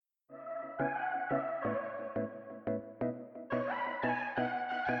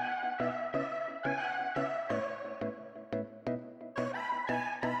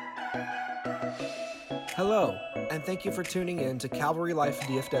Hello, and thank you for tuning in to Calvary Life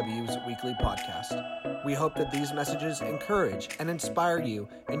DFW's weekly podcast. We hope that these messages encourage and inspire you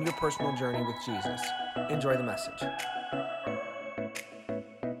in your personal journey with Jesus. Enjoy the message.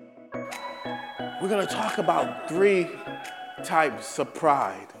 We're going to talk about 3 types of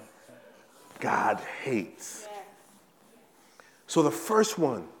pride God hates. So the first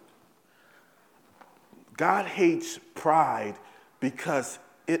one, God hates pride because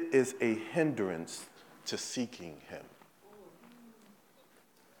it is a hindrance to seeking him.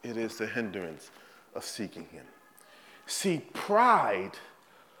 It is the hindrance of seeking him. See, pride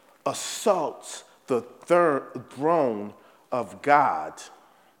assaults the throne of God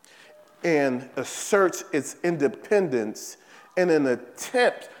and asserts its independence in an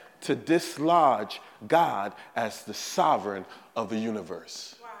attempt to dislodge God as the sovereign of the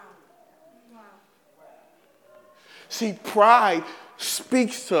universe. Wow. See, pride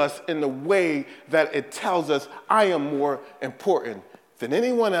speaks to us in the way that it tells us, I am more important than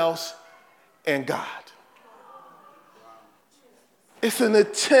anyone else and God. It's an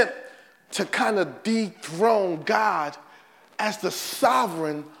attempt to kind of dethrone God as the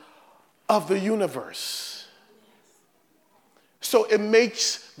sovereign of the universe. So it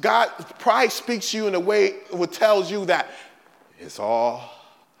makes pride speaks to you in a way that tells you that it's all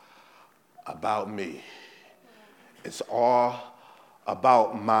about me. It's all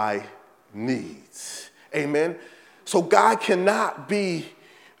about my needs. Amen? So God cannot be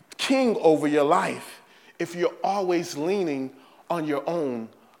king over your life if you're always leaning on your own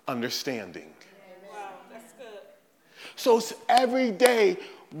understanding. Wow, that's good. So it's every day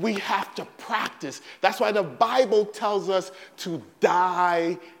we have to practice. That's why the Bible tells us to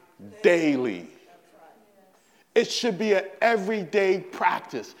die daily. It should be an everyday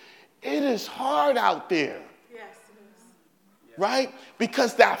practice. It is hard out there. Yes, it is. Right?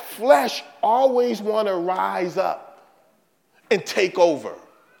 Because that flesh always want to rise up and take over.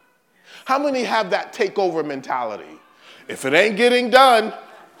 How many have that takeover mentality? If it ain't getting done,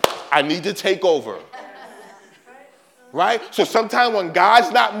 I need to take over. Right? So sometimes when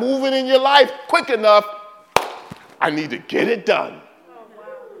God's not moving in your life quick enough, I need to get it done.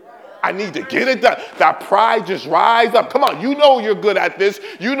 I need to get it done. That pride just rise up. Come on, you know you're good at this.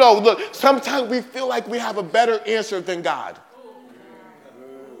 You know, look, sometimes we feel like we have a better answer than God.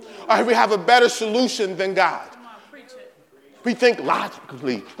 Or we have a better solution than God. We think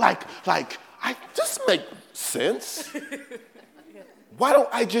logically, like, this makes sense. Why don't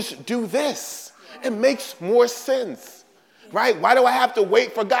I just do this? It makes more sense. Right? Why do I have to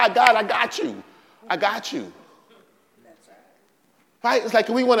wait for God? God, I got you. I got you. Right? It's like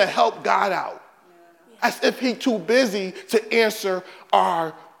we want to help God out. As if he's too busy to answer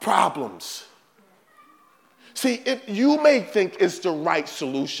our problems. See, you may think it's the right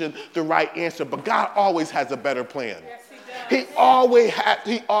solution, the right answer, but God always has a better plan. Yes, he does.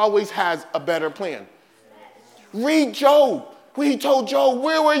 He always has a better plan. Read Job. When he told Job,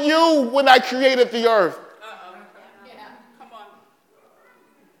 where were you when I created the earth?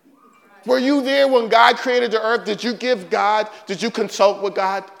 Were you there when God created the earth? Did you consult with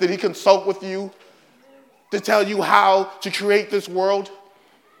God? Did he consult with you to tell you how to create this world?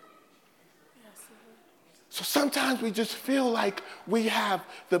 So sometimes we just feel like we have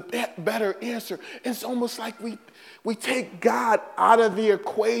the better answer. It's almost like we take God out of the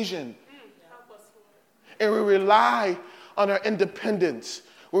equation. And we rely on our independence.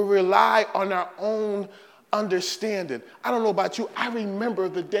 We rely on our own understanding. I don't know about you. I remember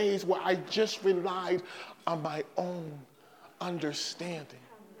the days where I just relied on my own understanding.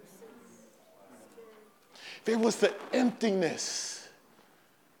 There was the emptiness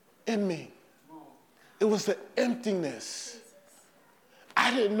in me. It was the emptiness.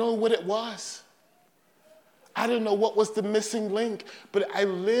 I didn't know what it was. I didn't know what was the missing link, but I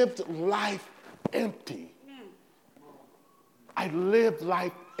lived life empty. I lived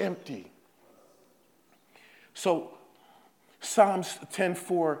life empty. So Psalms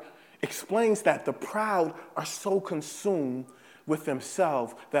 10:4 explains that the proud are so consumed with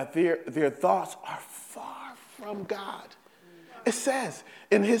themselves that their thoughts are far from God. It says,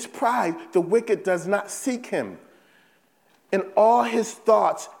 in his pride, the wicked does not seek him. In all his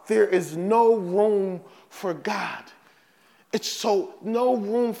thoughts, there is no room for God. It's so no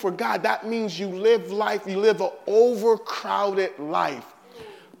room for God. That means you live an overcrowded life,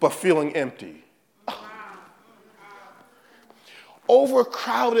 but feeling empty.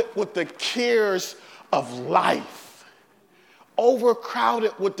 Overcrowded with the cares of life.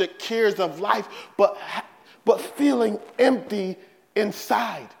 Overcrowded with the cares of life, but feeling empty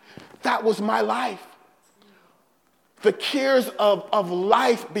inside. That was my life. The cares of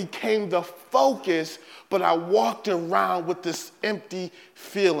life became the focus, but I walked around with this empty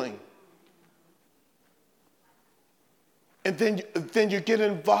feeling. And then you get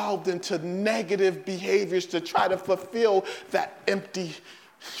involved into negative behaviors to try to fulfill that empty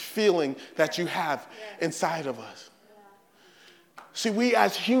feeling that you have inside of us. See, we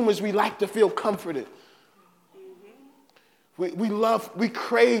as humans, we like to feel comforted. We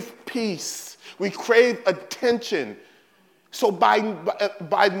crave peace. We crave attention. So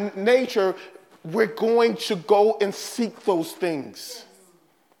by nature, we're going to go and seek those things.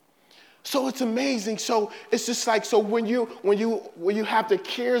 So it's amazing. So it's just like, so when you have the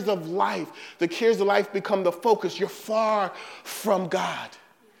cares of life become the focus. You're far from God.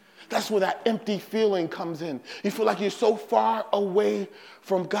 That's where that empty feeling comes in. You feel like you're so far away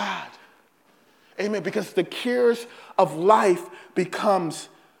from God. Amen. Because the cares of life becomes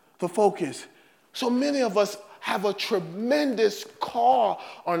the focus. So many of us have a tremendous call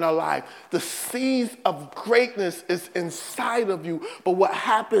on our life. The seeds of greatness is inside of you, but what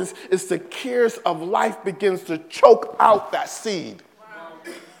happens is the cares of life begins to choke out that seed. Wow.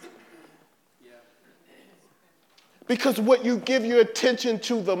 Because what you give your attention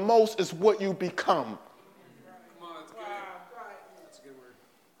to the most is what you become.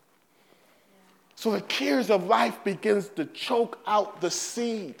 So the cares of life begins to choke out the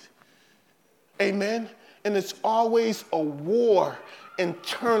seed. Amen. And it's always a war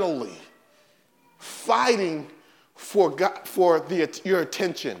internally, fighting for God, your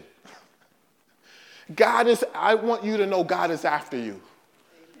attention. I want you to know God is after you.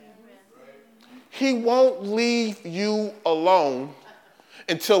 He won't leave you alone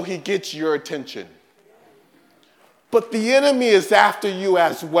until he gets your attention. But the enemy is after you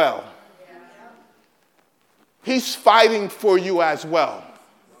as well. He's fighting for you as well.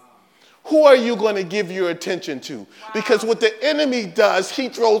 Who are you going to give your attention to? Because what the enemy does, he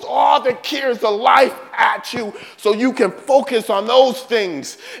throws all the cares of life at you so you can focus on those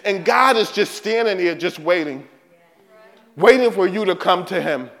things. And God is just standing there just waiting for you to come to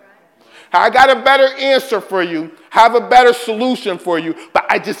him. I got a better answer for you, have a better solution for you, but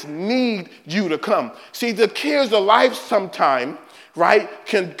I just need you to come. See, the cares of life sometime, right,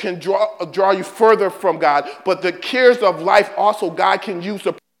 can draw you further from God, but the cares of life also God can use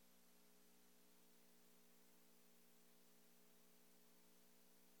to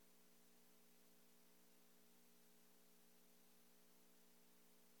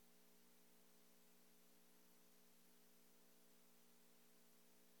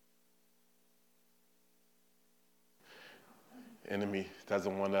enemy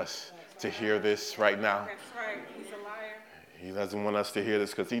doesn't want us to hear this right now. That's right. He's a liar. He doesn't want us to hear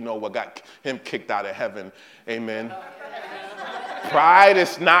this because he knows what got him kicked out of heaven. Amen. Pride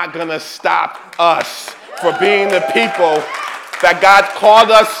is not going to stop us from being the people that God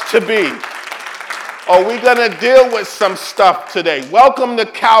called us to be. Are we going to deal with some stuff today? Welcome to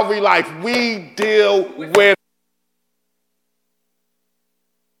Calvary Life. We deal with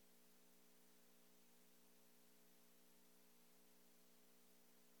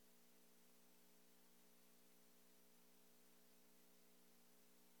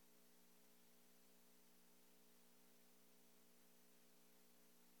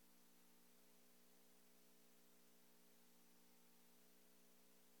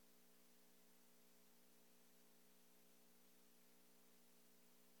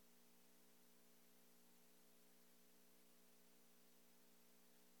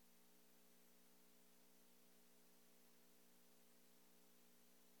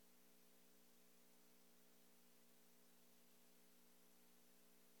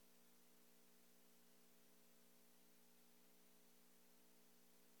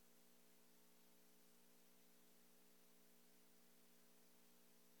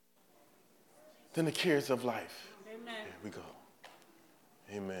than the cares of life. Amen. Here we go.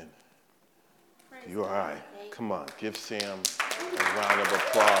 Amen. You all right? Come on, give Sam a round of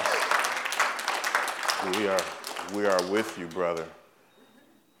applause. We are with you, brother.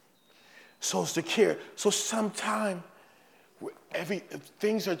 So it's the care. So sometimes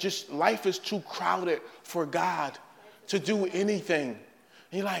life is too crowded for God to do anything.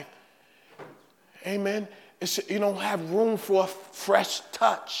 You're like, amen. You don't have room for a fresh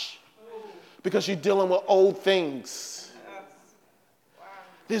touch. Because you're dealing with old things.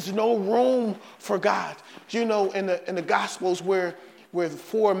 There's no room for God. You know, in the Gospels where where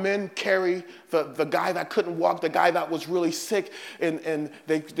 4 men carry the guy that couldn't walk, the guy that was really sick, and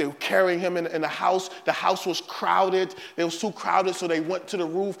they were carrying him in a house. The house was crowded. It was too crowded, so they went to the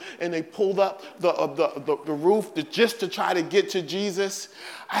roof and they pulled up the roof just to try to get to Jesus.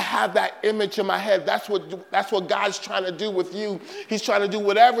 I have that image in my head. That's what God's trying to do with you. He's trying to do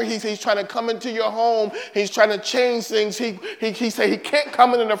whatever he's trying to come into your home. He's trying to change things. He said he can't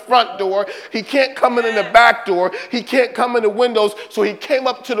come in the front door. He can't come in the back door. He can't come in the windows. So he came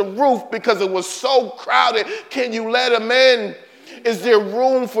up to the roof because it was so crowded. Can you let him in? Is there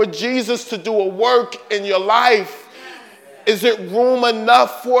room for Jesus to do a work in your life? Is it room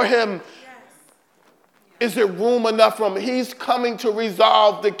enough for him? Is there room enough for him? He's coming to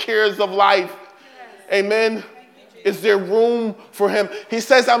resolve the cares of life. Amen. Is there room for him? He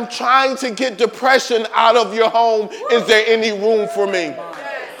says, I'm trying to get depression out of your home. Is there any room for me?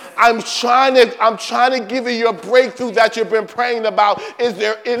 I'm trying to give you your breakthrough that you've been praying about. Is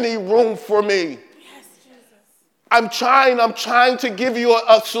there any room for me? I'm trying to give you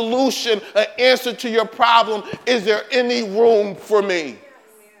a solution, an answer to your problem. Is there any room for me?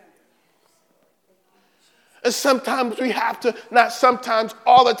 And sometimes we have to, not sometimes,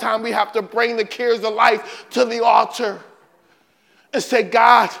 all the time, we have to bring the cares of life to the altar and say,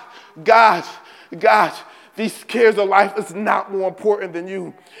 God, these cares of life is not more important than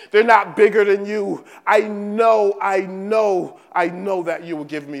you. They're not bigger than you. I know that you will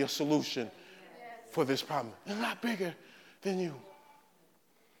give me a solution for this problem. They're not bigger than you.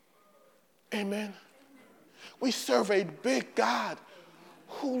 Amen. We serve a big God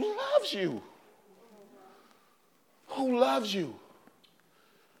who loves you. Who loves you.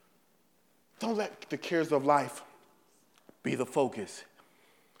 Don't let the cares of life be the focus.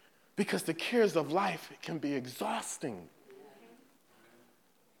 Because the cares of life can be exhausting.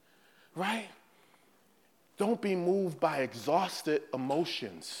 Right? Don't be moved by exhausted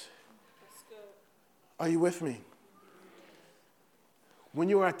emotions. Are you with me? When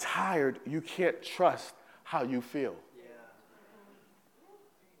you are tired, you can't trust how you feel.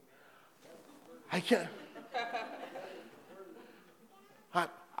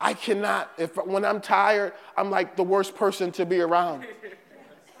 I cannot, when I'm tired, I'm like the worst person to be around.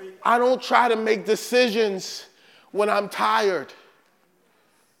 I don't try to make decisions when I'm tired.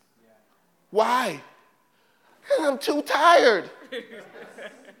 Why? Because I'm too tired.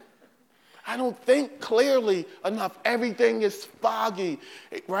 I don't think clearly enough. Everything is foggy,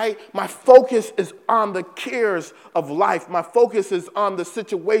 right? My focus is on the cares of life. My focus is on the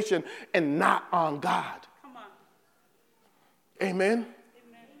situation and not on God. Come on. Amen?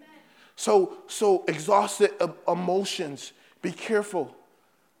 So exhausted emotions, be careful.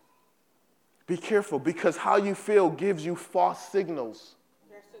 Be careful, because how you feel gives you false signals.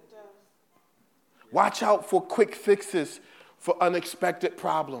 Yes, it does. Watch out for quick fixes for unexpected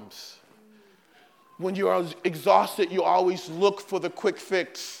problems. When you are exhausted, you always look for the quick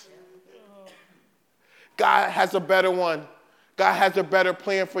fix. God has a better one. God has a better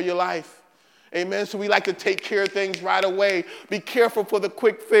plan for your life. Amen. So we like to take care of things right away. Be careful for the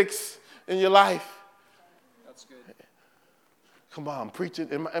quick fix in your life. That's good. Come on, I'm preaching.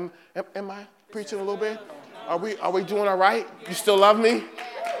 Am I preaching a little bit? Are we doing all right? You still love me?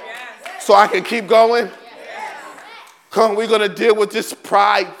 So I can keep going? Come on, we're going to deal with this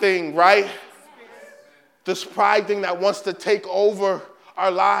pride thing, right? This pride thing that wants to take over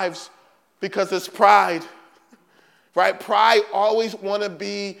our lives because it's pride, right? Pride always want to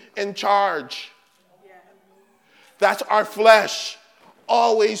be in charge. That's our flesh.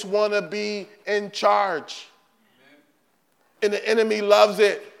 Always want to be in charge. And the enemy loves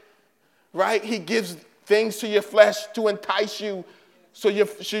it, right? He gives things to your flesh to entice you so your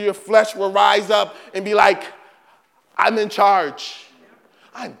flesh will rise up and be like, I'm in charge.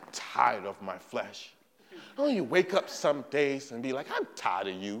 I'm tired of my flesh. Don't you wake up some days and be like, I'm tired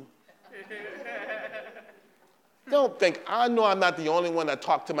of you. Don't think, I know I'm not the only one that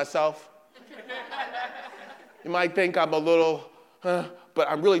talk to myself. You might think I'm a little, but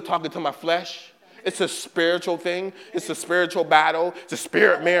I'm really talking to my flesh. It's a spiritual thing. It's a spiritual battle. The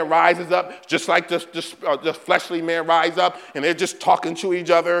spirit man rises up just like the fleshly man rises up, and they're just talking to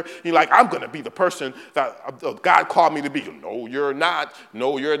each other. You're like, I'm going to be the person that God called me to be. No, you're not.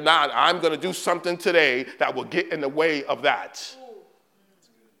 No, you're not. I'm going to do something today that will get in the way of that.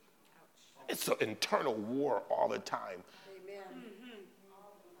 It's an internal war all the time. Amen.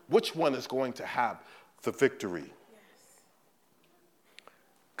 Which one is going to have the victory? Yes.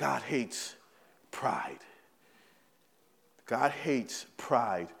 God hates pride. God hates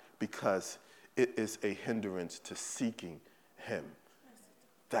pride because it is a hindrance to seeking him.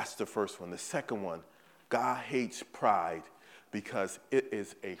 That's the first one. The second one, God hates pride because it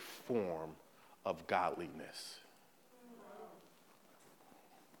is a form of godliness.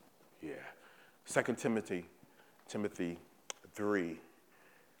 Yeah. 2 Timothy 3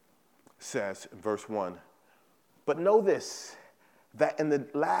 says in verse 1, "But know this, that in the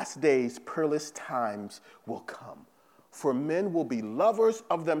last days perilous times will come. For men will be lovers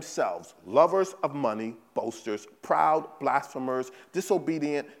of themselves, lovers of money, boasters, proud, blasphemers,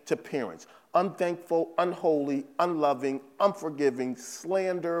 disobedient to parents, unthankful, unholy, unloving, unforgiving,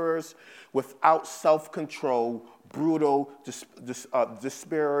 slanderers, without self-control, brutal,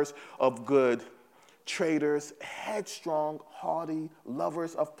 despairers of good, traitors, headstrong, haughty,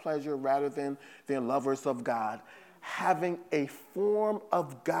 lovers of pleasure rather than lovers of God, having a form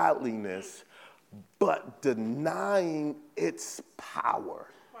of godliness, but denying its power.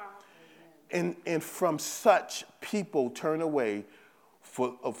 Wow. And from such people turn away,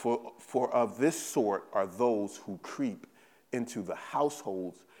 for of this sort are those who creep into the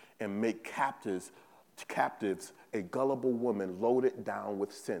households and make captives a gullible woman loaded down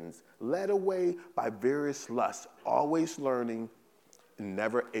with sins, led away by various lusts, always learning and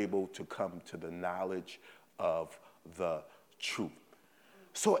never able to come to the knowledge of the truth."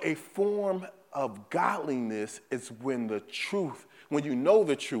 So a form of godliness is when you know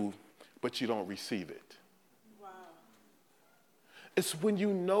the truth, but you don't receive it. Wow. It's when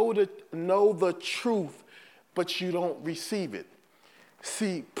you know the truth, but you don't receive it.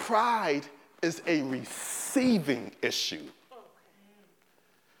 See, pride is a receiving issue.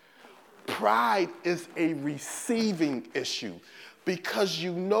 Pride is a receiving issue because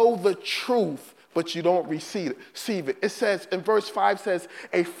you know the truth, but you don't receive it. It says, in verse 5 says,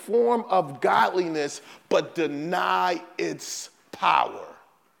 a form of godliness, but deny its power.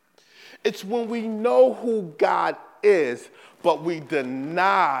 It's when we know who God is, but we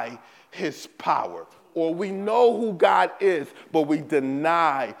deny his power. Or we know who God is, but we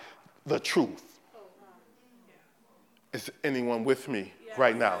deny the truth. Is anyone with me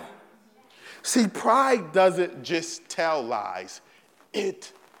right now? See, pride doesn't just tell lies.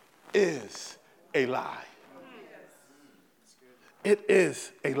 It is a lie. It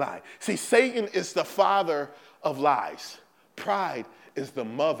is a lie. See, Satan is the father of lies. Pride is the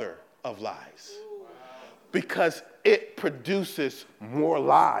mother of lies. Because it produces more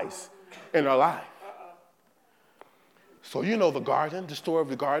lies in our life. So you know the story of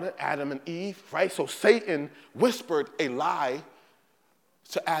the garden, Adam and Eve, right? So Satan whispered a lie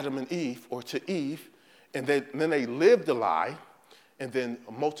to Adam and Eve, or to Eve, and then they lived the lie, and then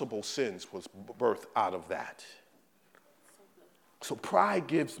multiple sins was birthed out of that. So pride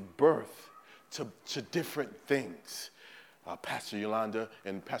gives birth to different things. Pastor Yolanda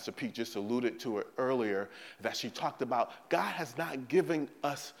and Pastor Pete just alluded to it earlier, that she talked about God has not given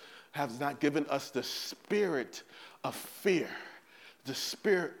us the spirit of fear, the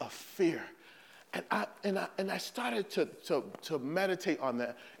spirit of fear. And I started to meditate on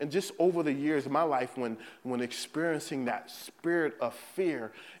that. And just over the years of my life, when experiencing that spirit of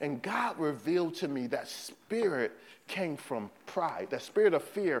fear, and God revealed to me that spirit came from pride. That spirit of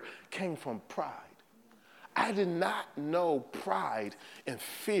fear came from pride. I did not know pride and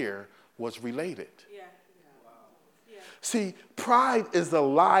fear was related. Yeah. Wow. Yeah. See, pride is the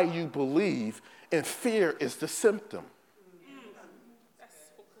lie you believe, and fear is the symptom. That's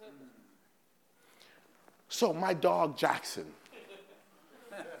so good. So my dog Jackson,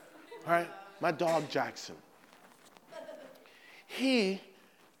 right? My dog Jackson, he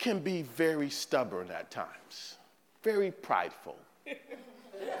can be very stubborn at times, very prideful,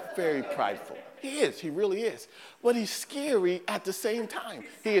 very prideful. He really is. But he's scary at the same time.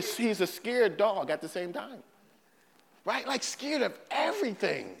 He's a scared dog at the same time, right? Like scared of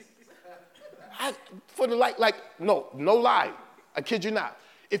everything. No lie, I kid you not.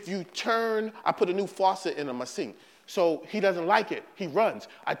 If you turn, I put a new faucet in my sink. So he doesn't like it, he runs.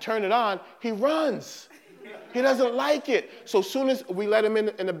 I turn it on, he runs. He doesn't like it. So as soon as we let him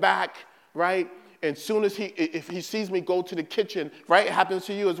in the back, right? And soon as if he sees me go to the kitchen, right? It happens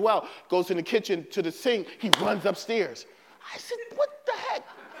to you as well. Goes to the kitchen, to the sink, he runs upstairs. I said, what the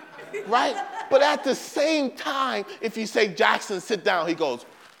heck? Right? But at the same time, if you say, Jackson, sit down, he goes,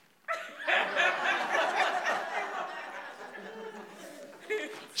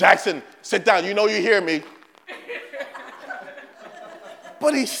 Jackson, sit down. You know you hear me.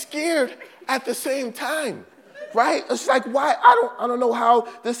 But he's scared at the same time, right? It's like, why? I don't know how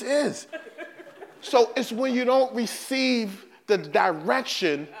this is. So it's when you don't receive the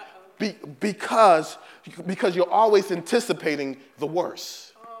direction because you're always anticipating the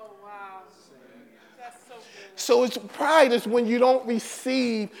worst. Oh, wow. That's so good. So it's pride is when you don't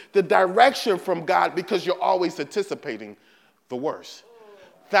receive the direction from God because you're always anticipating the worst.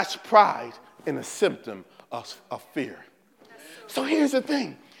 That's pride and a symptom of fear. So here's the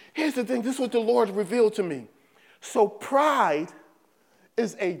thing. This is what the Lord revealed to me. So pride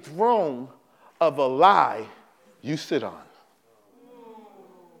is a throne of a lie you sit on.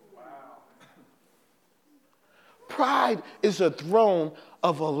 Pride is a throne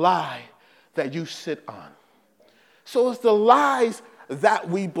of a lie that you sit on. So it's the lies that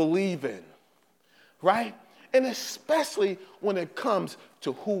we believe in, right? And especially when it comes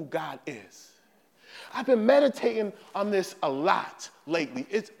to who God is. I've been meditating on this a lot lately.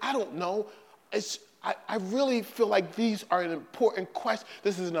 I don't know. I really feel like these are an important question.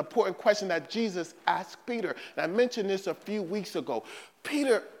 This is an important question that Jesus asked Peter. And I mentioned this a few weeks ago.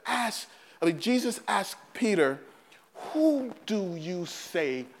 Jesus asked Peter, who do you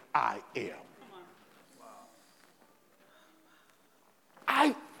say I am?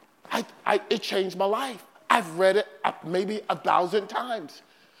 It changed my life. I've read it maybe 1,000 times,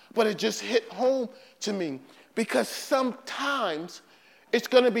 but it just hit home to me because sometimes it's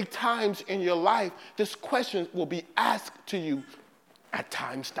going to be times in your life this question will be asked to you at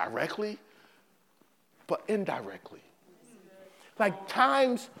times directly, but indirectly. Like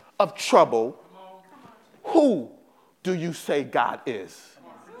times of trouble, who do you say God is?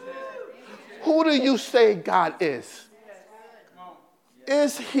 Who do you say God is?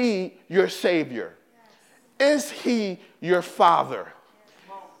 Is he your Savior? Is he your Father?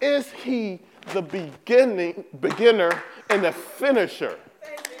 Is he the beginner and the finisher?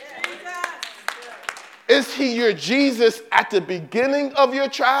 Is he your Jesus at the beginning of your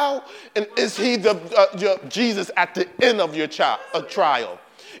trial? And is he your Jesus at the end of your trial?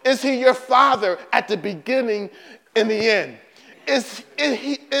 Is he your Father at the beginning and the end? Is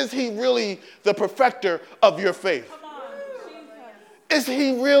he really the perfecter of your faith? Is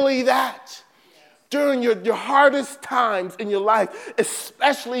he really that? During your hardest times in your life,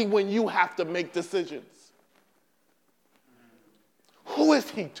 especially when you have to make decisions. Who is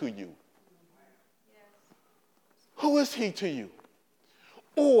he to you? Who is he to you?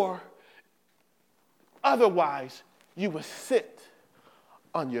 Or otherwise, you will sit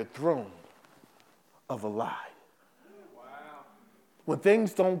on your throne of a lie. When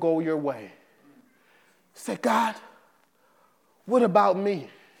things don't go your way, say, God, what about me?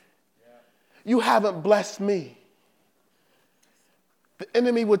 You haven't blessed me. The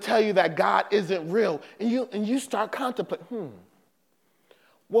enemy will tell you that God isn't real. And you start contemplating,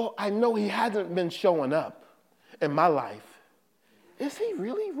 well, I know he hasn't been showing up in my life. Is he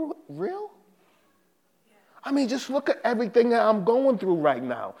really real? I mean, just look at everything that I'm going through right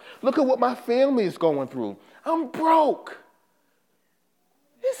now. Look at what my family is going through. I'm broke.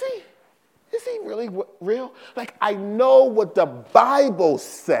 Is he really real? Like, I know what the Bible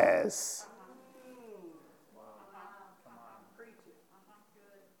says.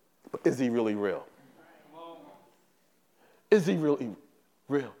 But is he really real? Is he really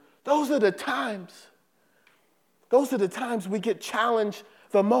real? Those are the times we get challenged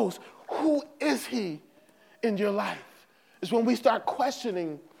the most. Who is he in your life? It's when we start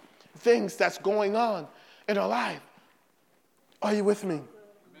questioning things that's going on in our life. Are you with me?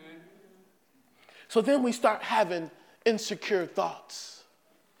 Amen. So then we start having insecure thoughts,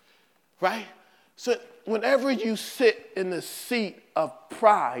 right? So whenever you sit in the seat of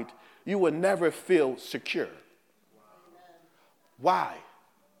pride, you will never feel secure. Why?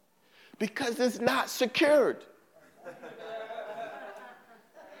 Because it's not secured.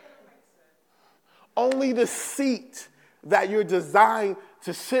 Only the seat that you're designed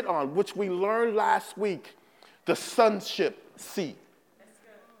to sit on, which we learned last week, the sonship seat.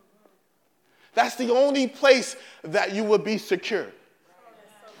 That's the only place that you will be secure.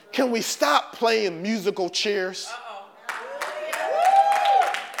 Can we stop playing musical chairs?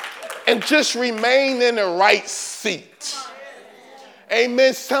 And just remain in the right seat.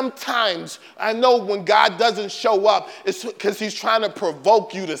 Amen. Sometimes I know when God doesn't show up, it's because he's trying to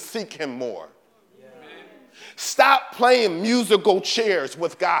provoke you to seek him more. Stop playing musical chairs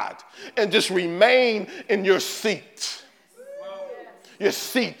with God and just remain in your seat. Your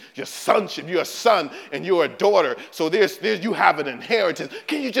seat, your sonship, you're a son and you're a daughter. So there's you have an inheritance.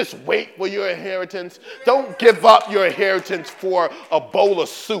 Can you just wait for your inheritance? Don't give up your inheritance for a bowl of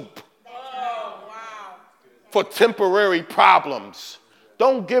soup. For temporary problems.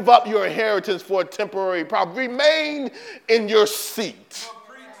 Don't give up your inheritance for a temporary problem. Remain in your seat.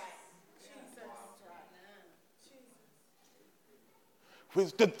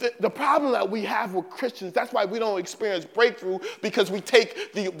 The problem that we have with Christians, that's why we don't experience breakthrough, because we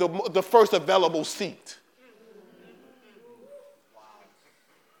take the first available seat.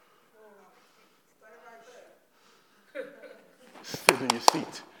 Sit in your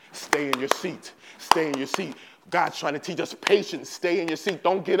seat. Stay in your seat. Stay in your seat. God's trying to teach us patience. Stay in your seat.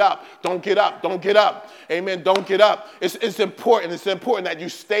 Don't get up. Don't get up. Don't get up. Amen. Don't get up. It's important. It's important that you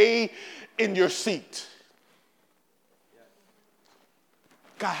stay in your seat.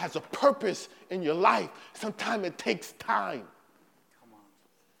 God has a purpose in your life. Sometimes it takes time.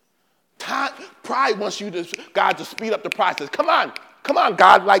 Pride wants God to speed up the process. Come on,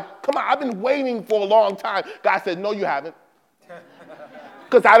 God. Come on. I've been waiting for a long time. God said, no, you haven't.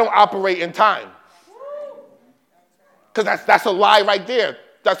 Because I don't operate in time. Because that's a lie right there.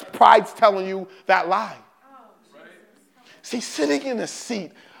 That's pride's telling you that lie. See, sitting in a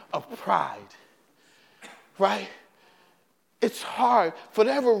seat of pride, right? It's hard, for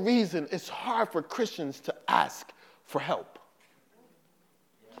whatever reason, it's hard for Christians to ask for help.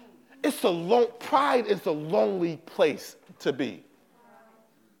 Pride is a lonely place to be.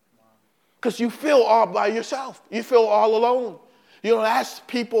 Because you feel all by yourself. You feel all alone. You don't ask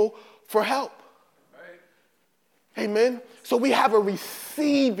people for help. Right. Amen? So we have a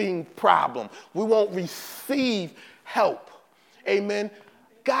receiving problem. We won't receive help. Amen?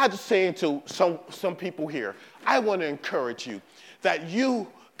 God's saying to some people here, I want to encourage you that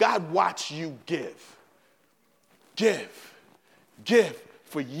God watch you give. Give.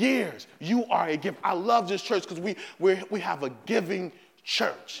 For years, you are a giver. I love this church because we have a giving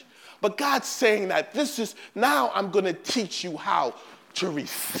church. But God's saying that now I'm going to teach you how to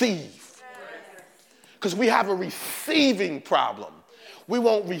receive. Because we have a receiving problem. We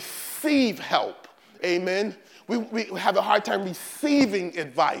won't receive help. Amen. We have a hard time receiving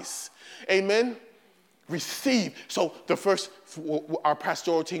advice. Amen. Receive. So our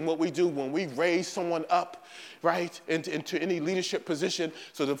pastoral team, what we do when we raise someone up, right, into any leadership position,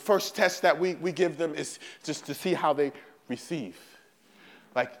 so the first test that we give them is just to see how they receive.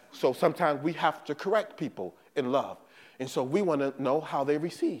 So sometimes we have to correct people in love. And so we want to know how they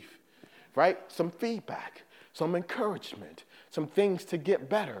receive, right? Some feedback, some encouragement, some things to get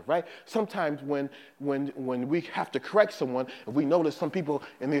better, right? Sometimes when we have to correct someone, and we notice some people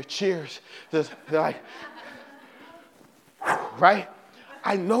in their chairs, they're like, right?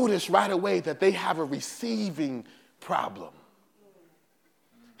 I notice right away that they have a receiving problem.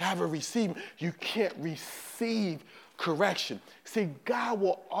 You can't receive correction. See, God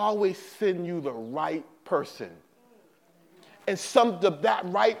will always send you the right person. And that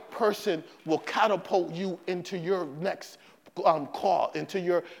right person will catapult you into your next call, into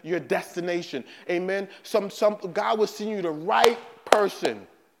your destination. Amen. God will send you the right person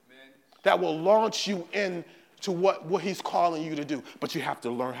that will launch you into what he's calling you to do. But you have to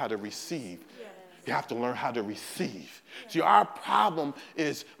learn how to receive. You have to learn how to receive. See, our problem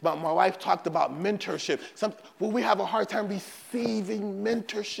is, my wife talked about mentorship. We have a hard time receiving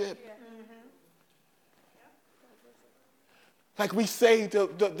mentorship. Like we say,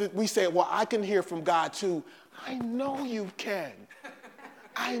 well, I can hear from God too. I know you can.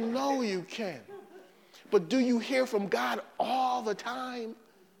 I know you can. But do you hear from God all the time?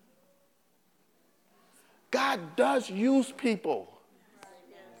 God does use people.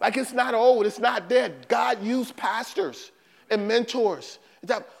 Like it's not old, it's not dead. God used pastors and mentors.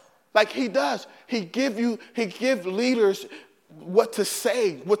 Like he does. He give leaders what to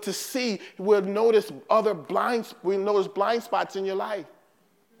say, what to see. We'll notice blind spots in your life.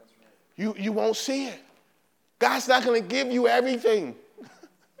 You won't see it. God's not going to give you everything.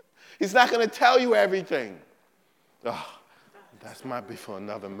 He's not going to tell you everything. Oh, that might be for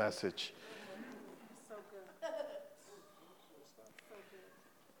another message.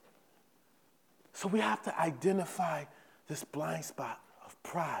 So we have to identify this blind spot of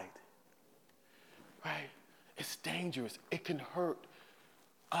pride, right? It's dangerous. It can hurt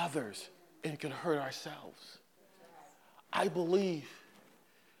others and it can hurt ourselves. I believe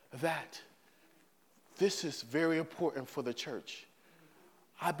that this is very important for the church.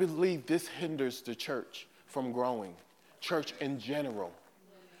 I believe this hinders the church from growing. Church in general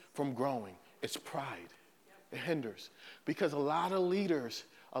from growing. It's pride. It hinders. Because a lot of leaders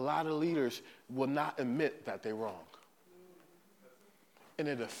will not admit that they're wrong. And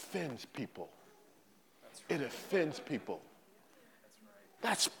it offends people. It offends people.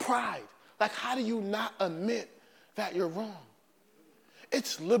 That's pride. Like, how do you not admit that you're wrong?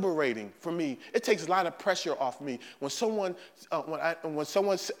 It's liberating for me. It takes a lot of pressure off me when someone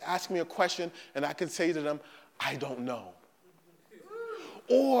asks me a question and I can say to them, I don't know.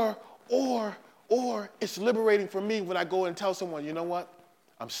 Or it's liberating for me when I go and tell someone, you know what?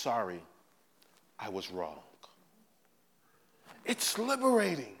 I'm sorry. I was wrong. It's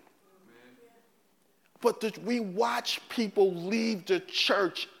liberating. But we watch people leave the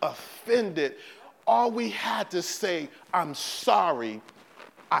church offended all we had to say, I'm sorry,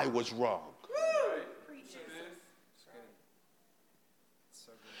 I was wrong.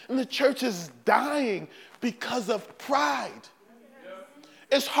 And the church is dying because of pride.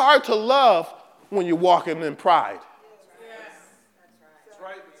 It's hard to love when you're walking in pride. That's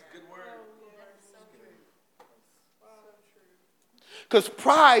right. That's a good word. Because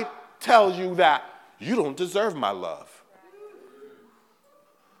pride tells you that you don't deserve my love.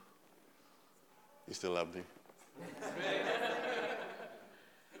 You still love me?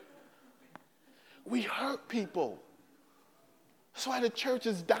 We hurt people. That's why the church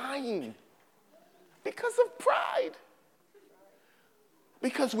is dying. Because of pride.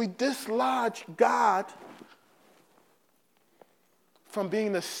 Because we dislodge God from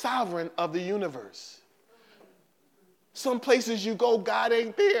being the sovereign of the universe. Some places you go, God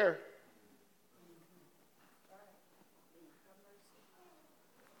ain't there.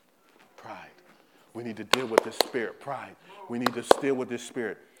 Pride. We need to deal with this spirit. Pride. We need to deal with this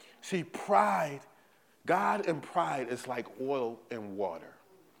spirit. See, pride, God and pride is like oil and water.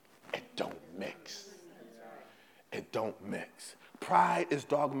 It don't mix. It don't mix. Pride is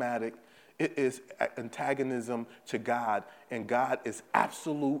dogmatic. It is antagonism to God, and God is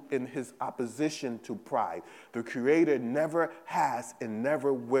absolute in his opposition to pride. The Creator never has and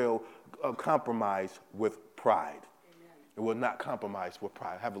never will compromise with pride. Amen. It will not compromise with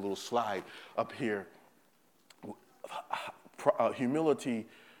pride. I have a little slide up here. Humility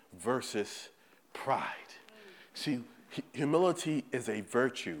versus pride. See, humility is a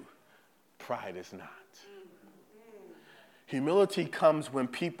virtue. Pride is not. Humility comes when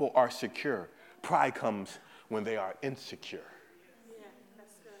people are secure. Pride comes when they are insecure. Yeah,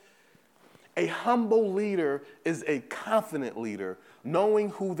 that's good. A humble leader is a confident leader, knowing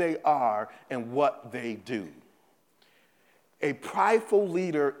who they are and what they do. A prideful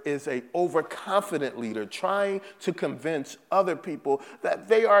leader is an overconfident leader, trying to convince other people that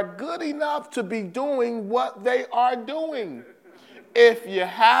they are good enough to be doing what they are doing. If you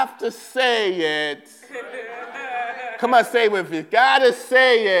have to say it, come on, say it with me. If you gotta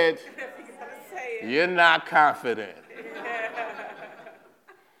say it, you're not confident.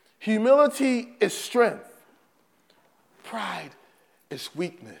 Humility is strength. Pride is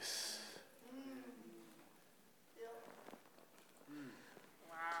weakness.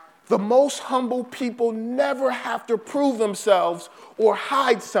 The most humble people never have to prove themselves or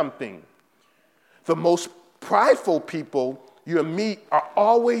hide something. The most prideful people you meet are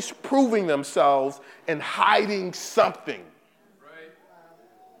always proving themselves and hiding something. Right.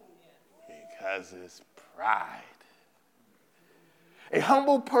 Because it's pride. A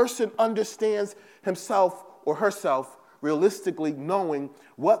humble person understands himself or herself realistically, knowing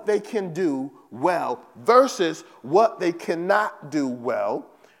what they can do well versus what they cannot do well.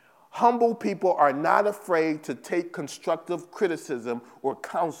 Humble people are not afraid to take constructive criticism or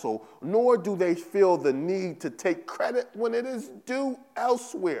counsel, nor do they feel the need to take credit when it is due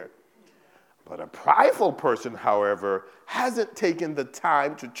elsewhere. But a prideful person, however, hasn't taken the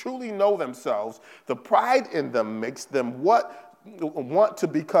time to truly know themselves. The pride in them makes them want to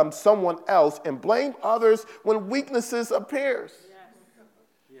become someone else and blame others when weaknesses appears.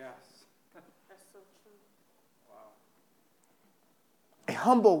 Yes. That's so true. A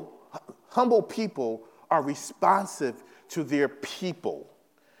humble people are responsive to their people,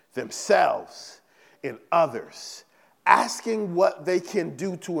 themselves, and others, asking what they can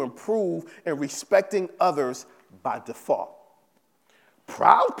do to improve and respecting others by default.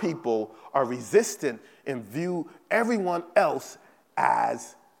 Proud people are resistant and view everyone else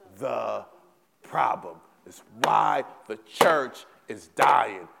as the problem. It's why the church is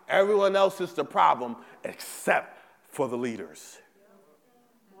dying. Everyone else is the problem except for the leaders.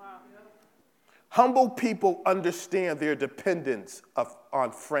 Humble people understand their dependence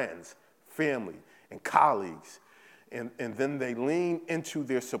on friends, family, and colleagues, and then they lean into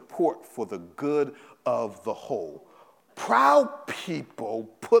their support for the good of the whole. Proud people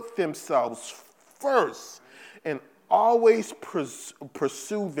put themselves first and always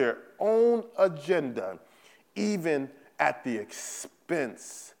pursue their own agenda, even at the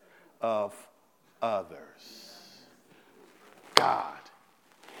expense of others. God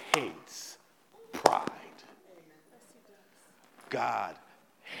hates pride. God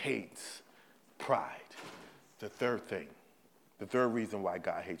hates pride. The third reason why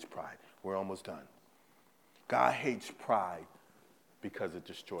God hates pride. We're almost done. God hates pride because it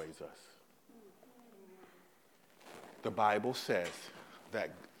destroys us. The Bible says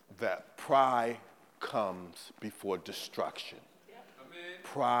that pride comes before destruction.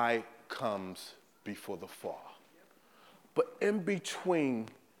 Pride comes before the fall. But in between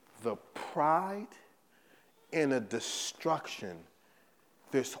the pride and the destruction,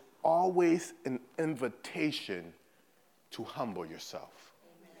 there's always an invitation to humble yourself.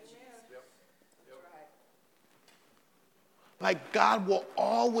 Like God will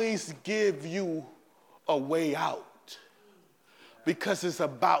always give you a way out because it's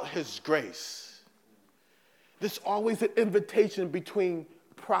about his grace. There's always an invitation between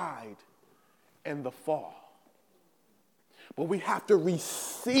pride and the fall. But we have to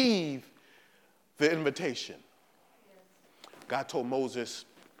receive the invitation. God told Moses,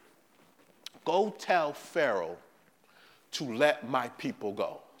 go tell Pharaoh to let my people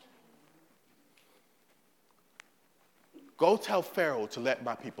go. Go tell Pharaoh to let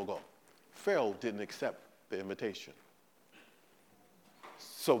my people go. Pharaoh didn't accept the invitation.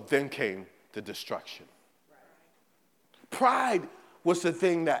 So then came the destruction. Pride was the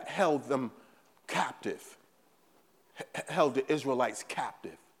thing that held them captive, held the Israelites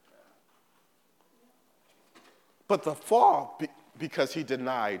captive. But the fall, because he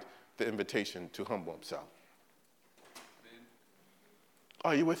denied the invitation to humble himself.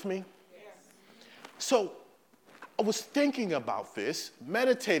 Are you with me? Yes. So I was thinking about this,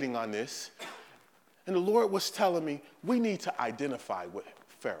 meditating on this, and the Lord was telling me we need to identify with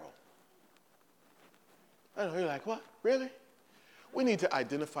Pharaoh. I know, you're like, what? Really? We need to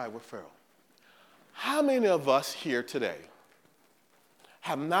identify with Pharaoh. How many of us here today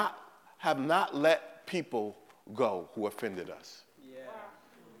have not let people go who offended us? Yeah.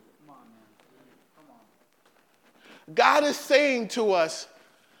 Come on, man. Come on. God is saying to us,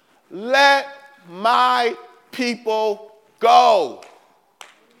 let my people go.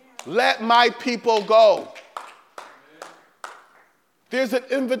 Let my people go. There's an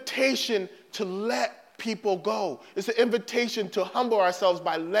invitation to let people go. It's an invitation to humble ourselves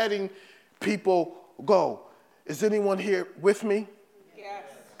by letting people go. Is anyone here with me? Yes.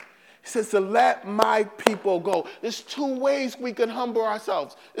 He says to let my people go. There's two ways we can humble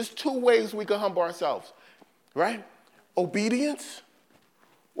ourselves. There's two ways we can humble ourselves, right? Obedience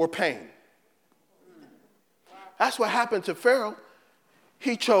or pain. That's what happened to Pharaoh.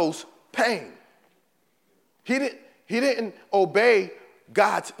 He chose pain. He didn't obey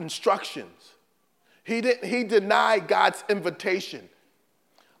God's instructions. He denied God's invitation.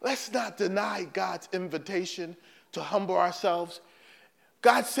 Let's not deny God's invitation to humble ourselves.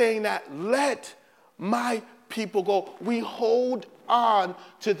 God's saying that let my people go. We hold on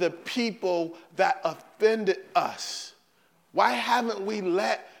to the people that offended us. Why haven't we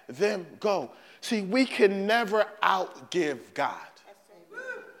let them go? See, we can never outgive God.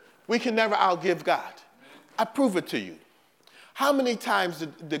 We can never outgive God. I prove it to you. How many times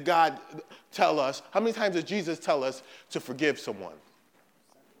did God tell us, how many times did Jesus tell us to forgive someone?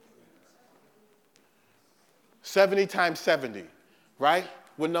 70 times 70, right?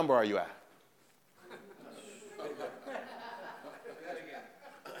 What number are you at?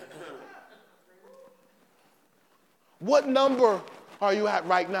 What number are you at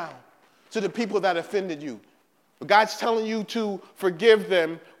right now to the people that offended you? God's telling you to forgive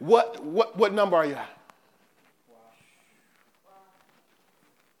them. What number are you at?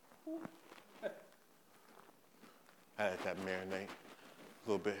 I let that marinate a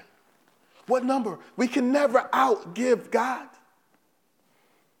little bit. What number? We can never outgive God.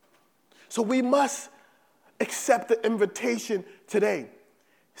 So we must accept the invitation today.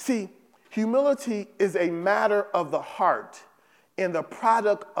 See, humility is a matter of the heart and the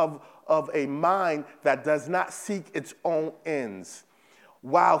product of a mind that does not seek its own ends,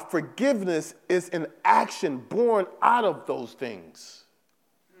 while forgiveness is an action born out of those things.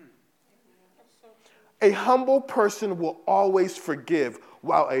 A humble person will always forgive,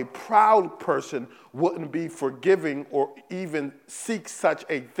 while a proud person wouldn't be forgiving or even seek such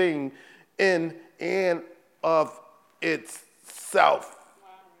a thing in and of itself.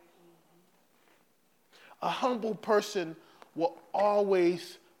 A humble person will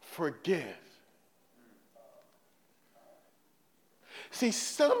always forgive. See,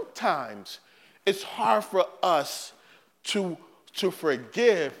 sometimes it's hard for us to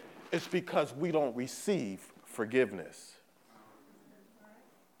forgive. It's because we don't receive forgiveness.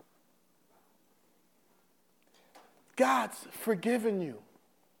 God's forgiven you.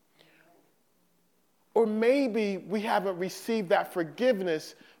 Or maybe we haven't received that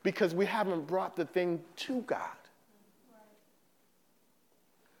forgiveness because we haven't brought the thing to God.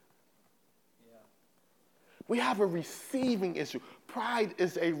 We have a receiving issue. Pride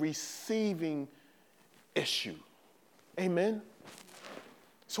is a receiving issue. Amen?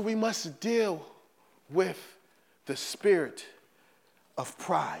 So we must deal with the spirit of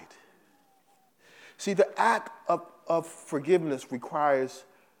pride. See, the act of forgiveness requires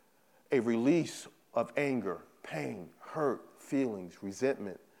a release of anger, pain, hurt, feelings,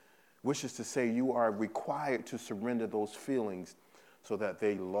 resentment, wishes to say you are required to surrender those feelings so that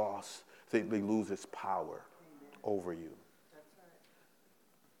they lose its power over you.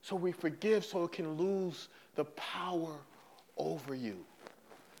 So we forgive so it can lose the power over you.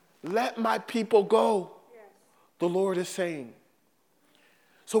 Let my people go, the Lord is saying.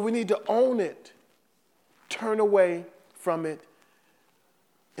 So we need to own it, turn away from it,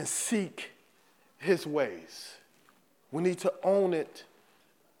 and seek his ways. We need to own it,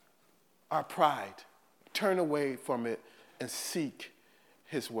 our pride, turn away from it, and seek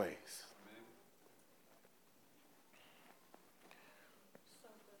his ways.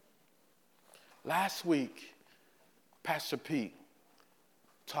 Last week, Pastor Pete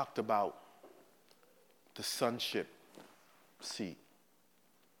talked about the sonship seat.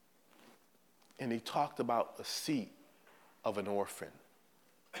 And he talked about a seat of an orphan.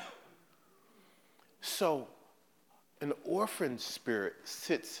 So, an orphan spirit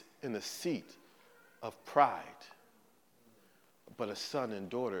sits in the seat of pride, but a son and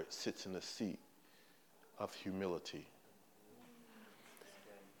daughter sits in the seat of humility.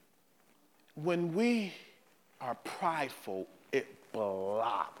 When we are prideful, it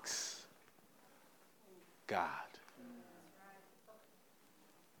blocks God.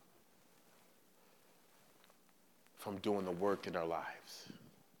 From doing the work in our lives.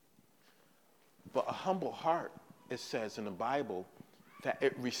 But a humble heart, it says in the Bible, that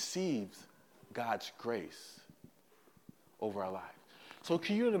it receives God's grace over our lives. So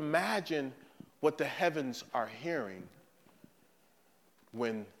can you imagine what the heavens are hearing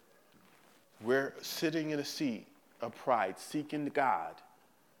when we're sitting in a seat of pride, seeking God,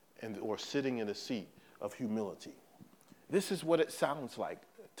 or sitting in a seat of humility? This is what it sounds like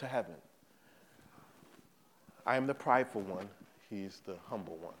to heaven. I am the prideful one. He's the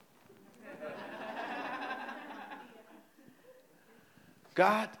humble one.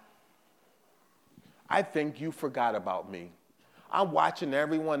 God, I think you forgot about me. I'm watching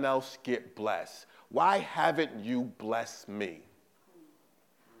everyone else get blessed. Why haven't you blessed me?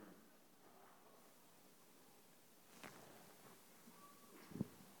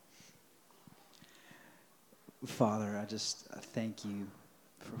 Father, I thank you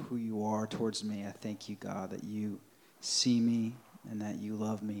for who you are towards me. I thank you, God, that you see me and that you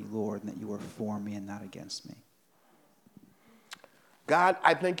love me, Lord, and that you are for me and not against me. God,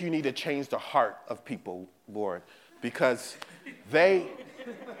 I think you need to change the heart of people, Lord, because they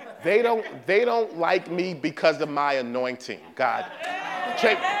don't like me because of my anointing, God.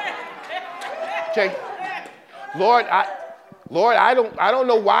 Lord, I don't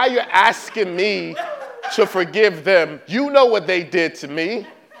know why you're asking me to forgive them. You know what they did to me.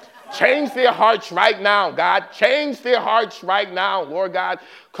 Change their hearts right now, God. Change their hearts right now, Lord God.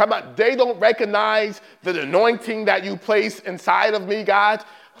 Come on. They don't recognize the anointing that you place inside of me, God.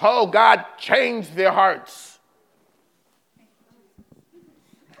 Oh, God, change their hearts.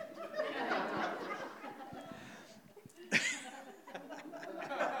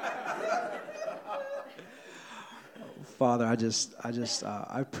 Father,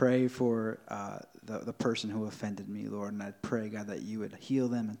 I pray for the person who offended me, Lord, and I pray, God, that you would heal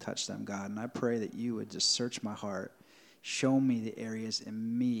them and touch them, God, and I pray that you would just search my heart, show me the areas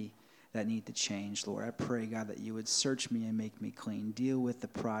in me that need to change, Lord. I pray, God, that you would search me and make me clean. Deal with the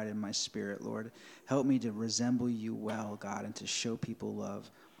pride in my spirit, Lord. Help me to resemble you well, God, and to show people love.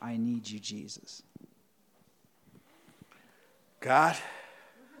 I need you, Jesus. God,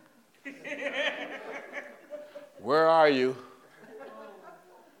 where are you?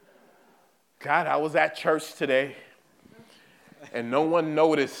 God, I was at church today, and no one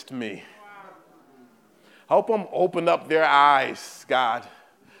noticed me. Help them open up their eyes, God.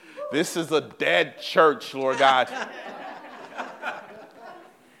 This is a dead church, Lord God.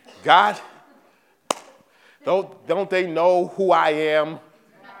 God, don't they know who I am?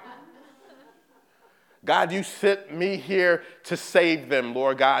 God, you sent me here to save them,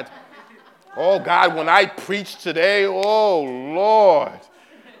 Lord God. Oh, God, when I preach today, oh, Lord.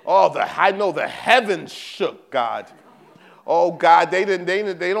 Oh, I know the heavens shook, God. Oh, God,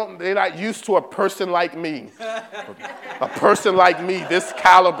 they're not used to a person like me. A person like me, this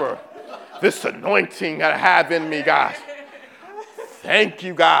caliber, this anointing that I have in me, God. Thank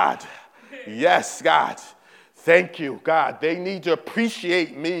you, God. Yes, God. Thank you, God. They need to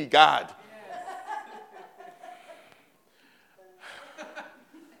appreciate me, God.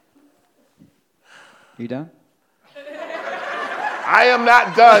 You done? I am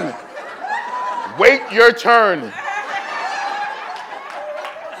not done. Wait your turn.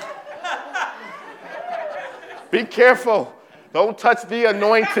 Be careful. Don't touch the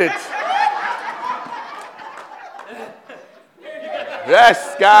anointed.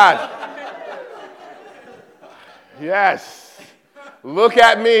 Yes, God. Yes. Look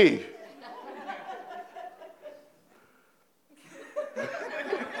at me.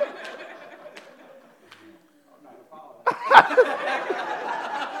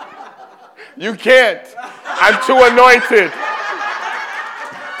 You can't. I'm too anointed.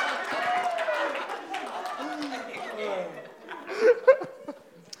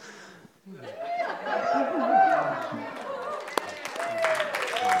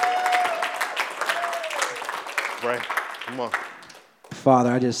 Right. Come on.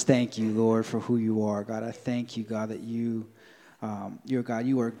 Father, I just thank you, Lord, for who you are. God, I thank you, God, that you're God,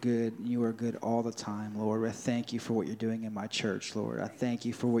 you are good. You are good all the time, Lord. I thank you for what you're doing in my church, Lord. I thank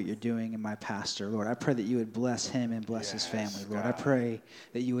you for what you're doing in my pastor, Lord. I pray that you would bless him and bless his family, Lord. I pray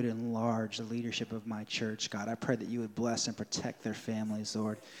that you would enlarge the leadership of my church, God. I pray that you would bless and protect their families,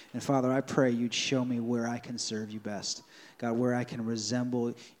 Lord. And Father, I pray you'd show me where I can serve you best. God, where I can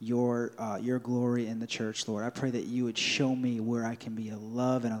resemble your glory in the church, Lord. I pray that you would show me where I can be a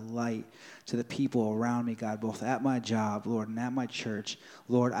love and a light to the people around me, God, both at my job, Lord, and at my church.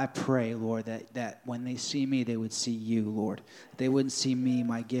 Lord, I pray, Lord, that when they see me, they would see you, Lord. They wouldn't see me,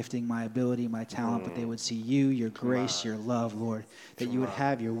 my gifting, my ability, my talent, but they would see you, your grace, your love, Lord, that you would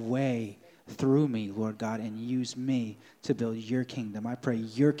have your way through me, Lord God, and use me to build your kingdom. I pray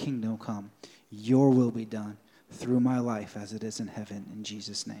your kingdom come, your will be done through my life as it is in heaven, in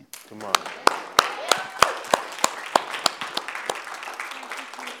Jesus' name. Come on.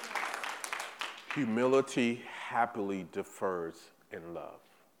 Humility happily defers in love.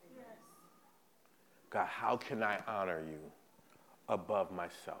 Yes. God, how can I honor you above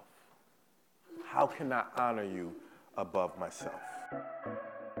myself? How can I honor you above myself?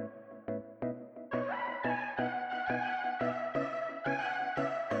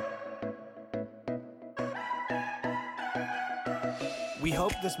 We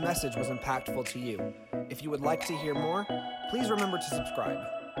hope this message was impactful to you. If you would like to hear more, please remember to subscribe.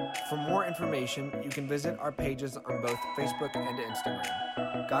 For more information, you can visit our pages on both Facebook and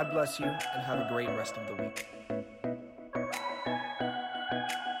Instagram. God bless you and have a great rest of the week.